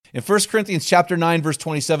In 1 Corinthians chapter 9, verse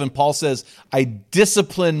 27, Paul says, I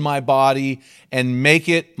discipline my body and make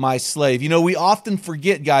it my slave. You know, we often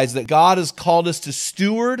forget, guys, that God has called us to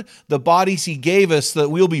steward the bodies he gave us so that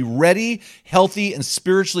we'll be ready, healthy, and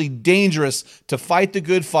spiritually dangerous to fight the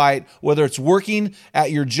good fight, whether it's working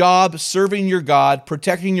at your job, serving your God,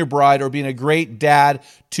 protecting your bride, or being a great dad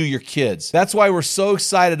to your kids. That's why we're so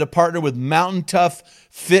excited to partner with Mountain Tough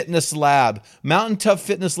Fitness Lab. Mountain Tough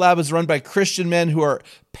Fitness Lab is run by Christian men who are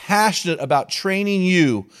passionate about training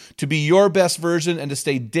you to be your best version and to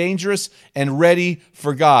stay dangerous and ready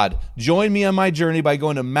for God. Join me on my journey by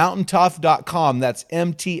going to mountaintough.com. That's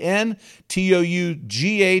MTNTOUGH,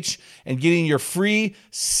 and getting your free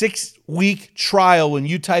 6-week trial when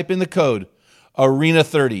you type in the code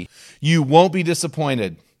ARENA30. You won't be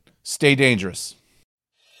disappointed. Stay dangerous.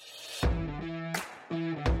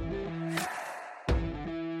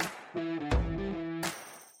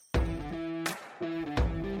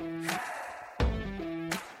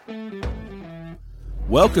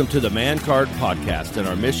 Welcome to the Man Card Podcast and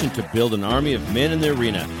our mission to build an army of men in the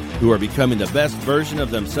arena who are becoming the best version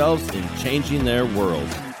of themselves and changing their world.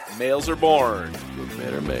 Males are born, but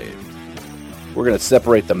men are made. We're going to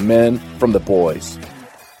separate the men from the boys.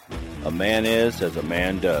 A man is as a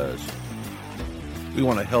man does. We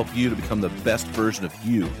want to help you to become the best version of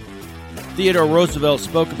you. Theodore Roosevelt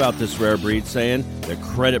spoke about this rare breed, saying, the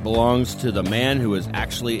credit belongs to the man who is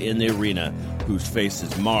actually in the arena, whose face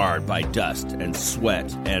is marred by dust and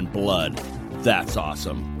sweat and blood. That's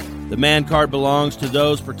awesome. The man card belongs to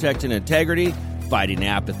those protecting integrity, fighting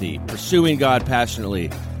apathy, pursuing God passionately,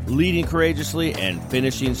 leading courageously, and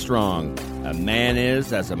finishing strong. A man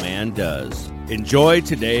is as a man does. Enjoy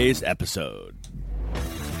today's episode.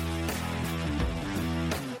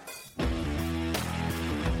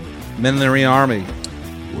 Men in the Arena Army,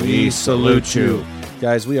 We salute you.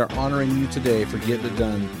 Guys, we are honoring you today for getting it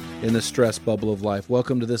done in the stress bubble of life.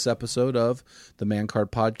 Welcome to this episode of the Man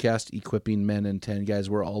Card Podcast, Equipping Men in 10. Guys,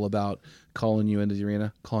 we're all about calling you into the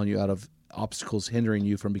arena, calling you out of obstacles hindering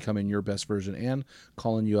you from becoming your best version, and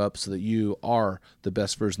calling you up so that you are the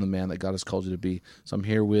best version of the man that God has called you to be. So I'm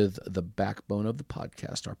here with the backbone of the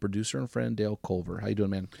podcast, our producer and friend, Dale Culver. How you doing,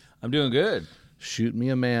 man? I'm doing good. Shoot me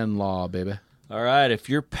a man law, baby. All right, if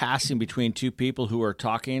you're passing between two people who are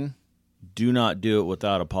talking, do not do it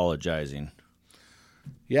without apologizing.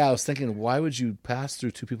 Yeah, I was thinking, why would you pass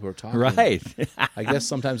through two people who are talking? Right. I guess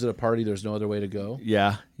sometimes at a party, there's no other way to go.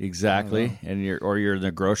 Yeah, exactly. And you're in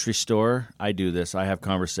the grocery store. I do this. I have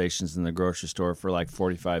conversations in the grocery store for like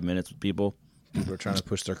 45 minutes with people. People are trying to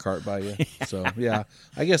push their cart by you. So, yeah,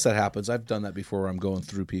 I guess that happens. I've done that before where I'm going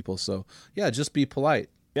through people. So, yeah, just be polite.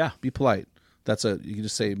 Yeah. Be polite. You can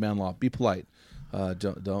just say man law. Be polite.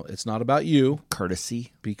 Don't. It's not about you.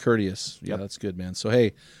 Courtesy. Be courteous. Yeah, Yep. that's good, man. So,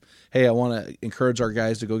 hey, I want to encourage our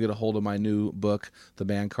guys to go get a hold of my new book, The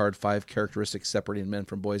Man Card, 5 Characteristics Separating Men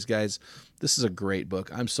from Boys. Guys, this is a great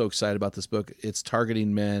book. I'm so excited about this book. It's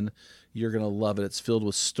targeting men. You're going to love it. It's filled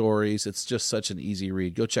with stories. It's just such an easy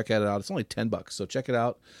read. Go check it out. It's only $10, so check it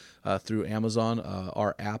out through Amazon,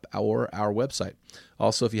 our app, or our website.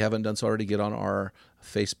 Also, if you haven't done so already, get on our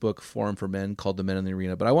Facebook forum for men called The Men in the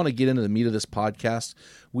Arena. But I want to get into the meat of this podcast.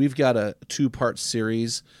 We've got a 2-part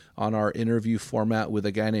series on our interview format with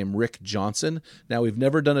a guy named Rick Johnson. Now, we've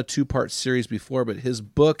never done a 2-part series before, but his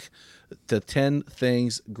book, The 10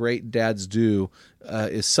 Things Great Dads Do,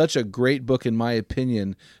 is such a great book, in my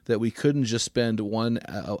opinion, that we couldn't just spend 1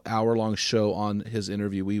 hour-long show on his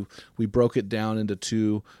interview. We broke it down into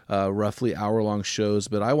 2 roughly hour-long shows,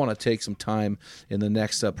 but I want to take some time in the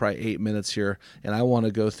next probably 8 minutes here, and I want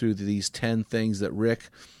to go through these 10 things that Rick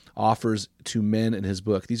offers to men in his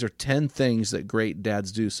book. These are 10 things that great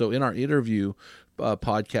dads do. So in our interview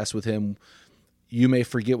podcast with him, you may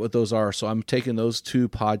forget what those are. So I'm taking those 2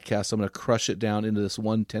 podcasts. I'm going to crush it down into this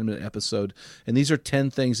 1 10-minute episode. And these are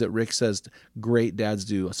 10 things that Rick says great dads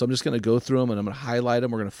do. So I'm just going to go through them and I'm going to highlight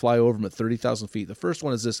them. We're going to fly over them at 30,000 feet. The first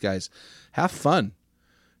one is this, guys. Have fun.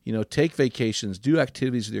 Take vacations, do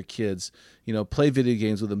activities with your kids, play video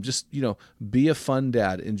games with them. Just, be a fun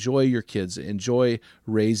dad. Enjoy your kids. Enjoy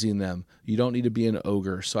raising them. You don't need to be an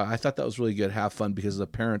ogre. So I thought that was really good. Have fun, because as a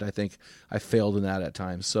parent, I think I failed in that at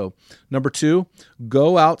times. So number 2,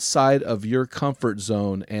 go outside of your comfort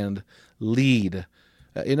zone and lead.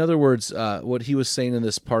 In other words, what he was saying in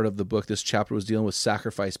this part of the book, this chapter was dealing with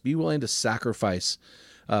sacrifice. Be willing to sacrifice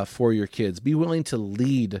for your kids. Be willing to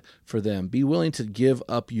lead for them. Be willing to give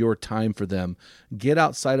up your time for them. Get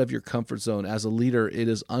outside of your comfort zone. As a leader, it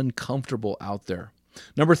is uncomfortable out there.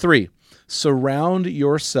 Number 3, surround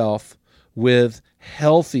yourself with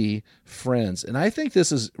healthy friends. And I think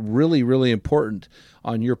this is really, really important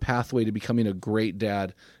on your pathway to becoming a great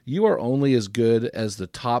dad. You are only as good as the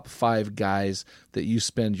top 5 guys that you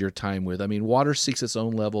spend your time with. I mean, water seeks its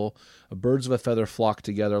own level. Birds of a feather flock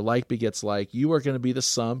together. Like begets like. You are going to be the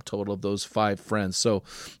sum total of those 5 friends. So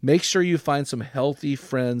make sure you find some healthy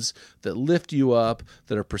friends that lift you up,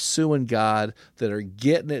 that are pursuing God, that are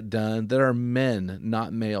getting it done, that are men,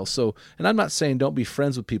 not male. So, and I'm not saying don't be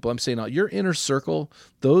friends with people. I'm saying your inner circle,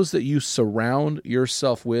 those that you surround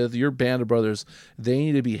yourself with, your band of brothers, they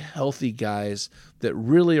need to be healthy guys that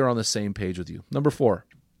really are on the same page with you. Number 4,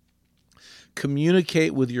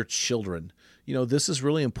 communicate with your children. This is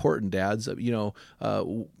really important, dads. The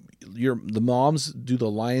moms do the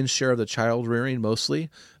lion's share of the child rearing mostly.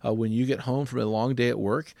 When you get home from a long day at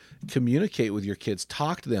work, communicate with your kids.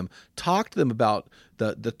 Talk to them. Talk to them about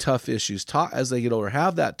the tough issues. Talk as they get older.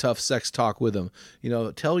 Have that tough sex talk with them.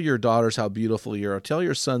 Tell your daughters how beautiful you are. Tell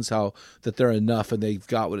your sons that they're enough and they've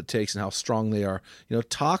got what it takes and how strong they are.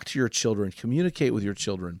 Talk to your children. Communicate with your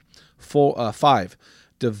children. 5.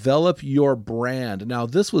 Develop your brand. Now,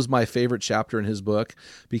 this was my favorite chapter in his book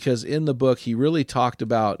because in the book, he really talked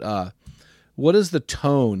about what is the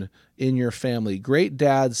tone in your family. Great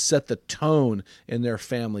dads set the tone in their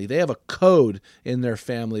family. They have a code in their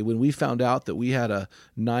family. When we found out that we had a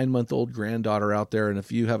 9-month-old granddaughter out there, and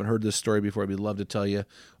if you haven't heard this story before, I'd love to tell you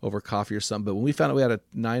over coffee or something, but when we found out we had a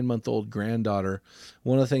 9-month-old granddaughter,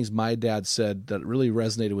 one of the things my dad said that really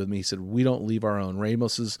resonated with me, he said, we don't leave our own.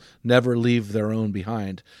 Ramoses never leave their own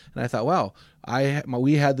behind. And I thought, wow,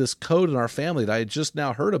 we had this code in our family that I had just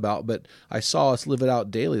now heard about, but I saw us live it out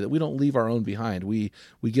daily, that we don't leave our own behind. We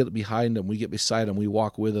get behind them, we get beside them, we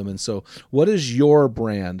walk with them. And so what is your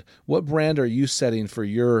brand? What brand are you setting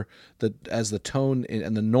for as the tone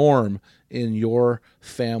and the norm in your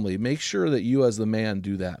family? Make sure that you as the man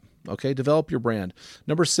do that. Okay, develop your brand.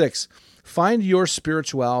 Number 6, find your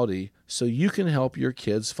spirituality so you can help your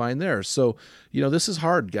kids find theirs. So, this is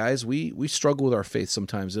hard, guys. We struggle with our faith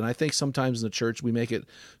sometimes. And I think sometimes in the church, we make it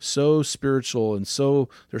so spiritual and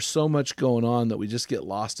there's so much going on that we just get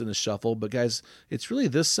lost in the shuffle. But guys, it's really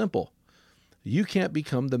this simple. You can't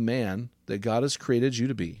become the man that God has created you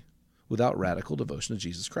to be without radical devotion to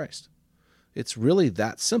Jesus Christ. It's really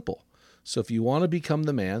that simple. So if you want to become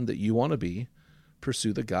the man that you want to be,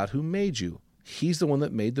 pursue the God who made you. He's the one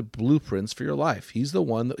that made the blueprints for your life. He's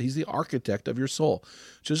the architect of your soul.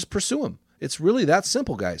 Just pursue him. It's really that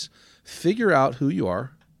simple, guys. Figure out who you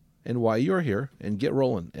are and why you are here and get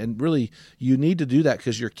rolling. And really, you need to do that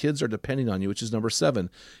because your kids are depending on you, which is number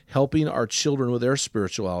 7, helping our children with their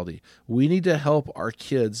spirituality. We need to help our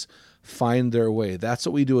kids find their way. That's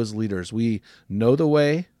what we do as leaders. We know the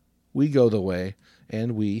way, we go the way,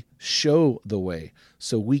 and we show the way.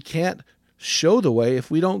 So we can't show the way if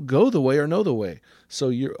we don't go the way or know the way.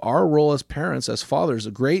 So our role as parents, as fathers,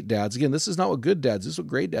 great dads, again, this is not what good dads, this is what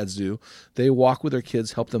great dads do. They walk with their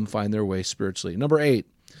kids, help them find their way spiritually. Number 8,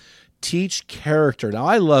 teach character. Now,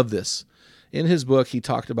 I love this. In his book, he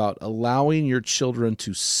talked about allowing your children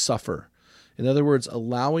to suffer. In other words,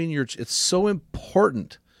 it's so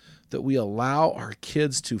important that we allow our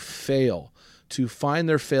kids to fail, to find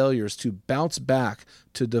their failures, to bounce back,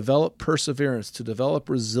 to develop perseverance, to develop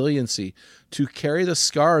resiliency, to carry the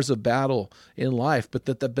scars of battle in life, but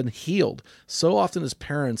that they've been healed. So often as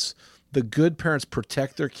parents, the good parents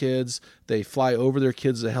protect their kids. They fly over their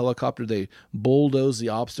kids as a helicopter. They bulldoze the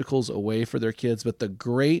obstacles away for their kids. But the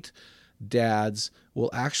great dads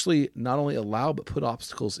will actually not only allow but put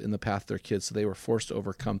obstacles in the path of their kids so they were forced to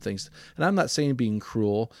overcome things. And I'm not saying being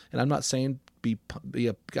cruel, and I'm not saying be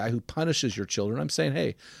a guy who punishes your children. I'm saying,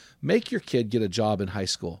 hey, make your kid get a job in high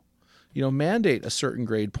school. Mandate a certain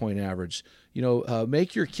grade point average.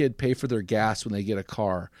 Make your kid pay for their gas when they get a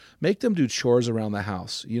car. Make them do chores around the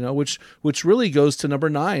house, which really goes to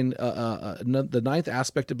number 9, the 9th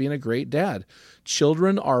aspect of being a great dad.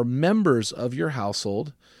 Children are members of your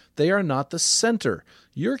household. They are not the center.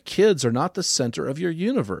 Your kids are not the center of your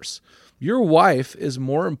universe. Your wife is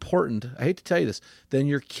more important, I hate to tell you this, than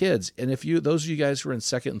your kids. And those of you guys who are in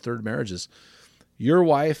second and third marriages, your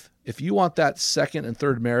wife, if you want that second and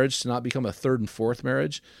third marriage to not become a third and fourth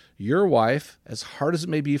marriage, your wife, as hard as it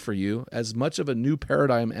may be for you, as much of a new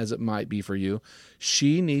paradigm as it might be for you,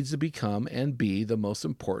 she needs to become and be the most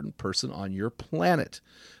important person on your planet.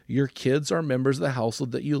 Your kids are members of the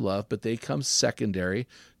household that you love, but they come secondary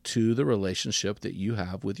to the relationship that you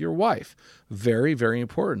have with your wife. Very, very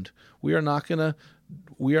important. We are not going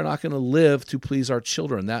to live to please our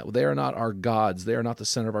children. That they are not our gods. They are not the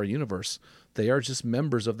center of our universe. They are just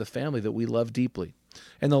members of the family that we love deeply.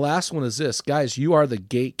 And the last one is this, guys, you are the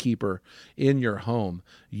gatekeeper in your home.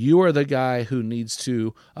 You are the guy who needs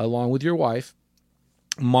to, along with your wife,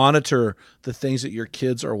 monitor the things that your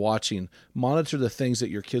kids are watching, monitor the things that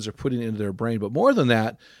your kids are putting into their brain. But more than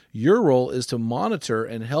that, your role is to monitor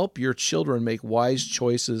and help your children make wise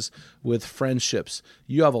choices with friendships.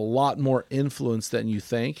 You have a lot more influence than you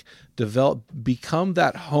think. Become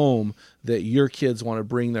that home that your kids want to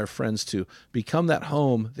bring their friends to. Become that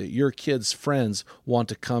home that your kids' friends want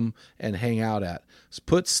to come and hang out at.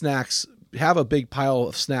 Put snacks. Have a big pile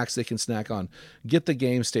of snacks they can snack on. Get the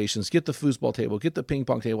game stations, get the foosball table, get the ping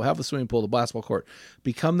pong table, have the swimming pool, the basketball court.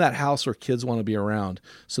 Become that house where kids want to be around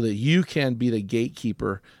so that you can be the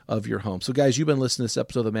gatekeeper of your home. So guys, you've been listening to this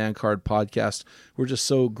episode of the Man Card Podcast. We're just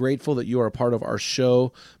so grateful that you are a part of our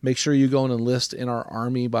show. Make sure you go and enlist in our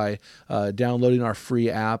army by downloading our free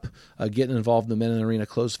app, getting involved in the Men in the Arena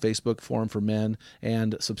closed Facebook forum for men,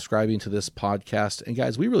 and subscribing to this podcast. And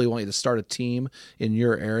guys, we really want you to start a team in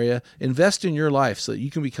your area. Invest in your life so that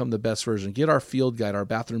you can become the best version. Get our field guide, our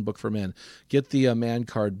bathroom book for men. Get the Man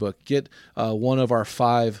Card book. Get one of our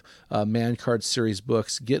 5 Man Card series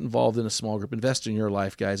books. Get involved in a small group. Invest in your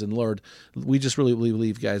life, guys. And Lord, we just really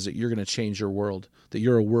believe, guys, that you're going to change your world, that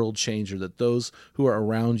you're a world changer, that those who are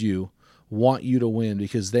around you want you to win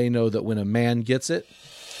because they know that when a man gets it,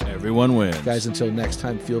 everyone wins. Guys, until next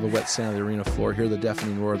time, feel the wet sand of the arena floor, hear the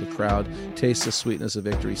deafening roar of the crowd, taste the sweetness of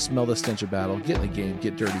victory, smell the stench of battle, get in the game,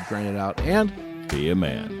 get dirty, grind it out, and be a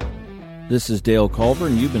man. This is Dale Culver,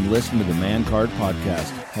 and you've been listening to the Man Card Podcast.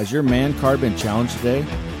 Has your man card been challenged today?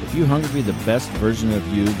 If you hunger to be the best version of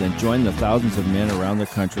you, then join the thousands of men around the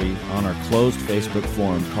country on our closed Facebook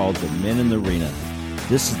forum called the Men in the Arena.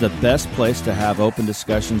 This is the best place to have open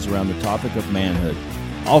discussions around the topic of manhood.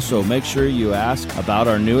 Also, make sure you ask about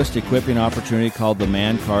our newest equipping opportunity called the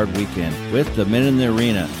Man Card Weekend with the Men in the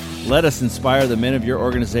Arena. Let us inspire the men of your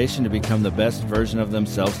organization to become the best version of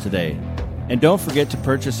themselves today. And don't forget to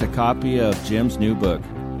purchase a copy of Jim's new book,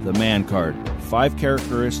 The Man Card, 5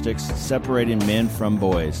 Characteristics Separating Men from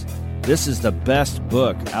Boys. This is the best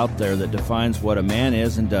book out there that defines what a man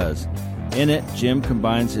is and does. In it, Jim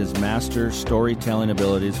combines his master storytelling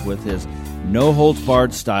abilities with his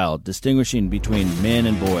no-holds-barred style, distinguishing between men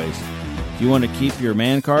and boys. If you want to keep your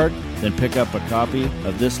man card, then pick up a copy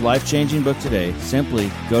of this life-changing book today. Simply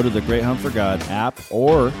go to the Great Hunt for God app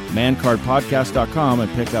or mancardpodcast.com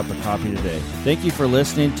and pick up a copy today. Thank you for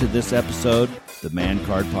listening to this episode, the Man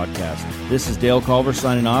Card Podcast. This is Dale Culver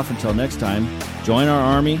signing off. Until next time, join our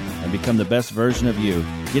army and become the best version of you.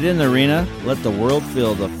 Get in the arena, let the world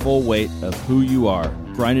feel the full weight of who you are.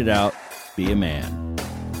 Grind it out, be a man.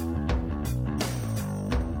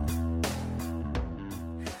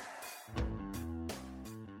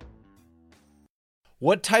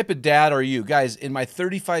 What type of dad are you? Guys, in my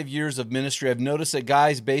 35 years of ministry, I've noticed that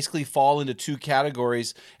guys basically fall into 2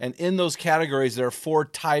 categories. And in those categories, there are 4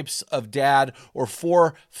 types of dad or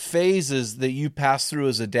 4 phases that you pass through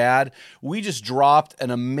as a dad. We just dropped an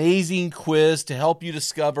amazing quiz to help you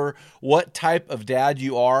discover what type of dad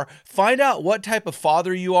you are. Find out what type of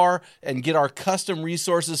father you are and get our custom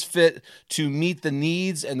resources fit to meet the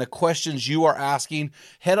needs and the questions you are asking.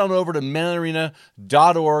 Head on over to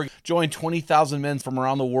menarena.org. Join 20,000 men from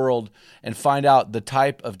around the world and find out the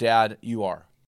type of dad you are.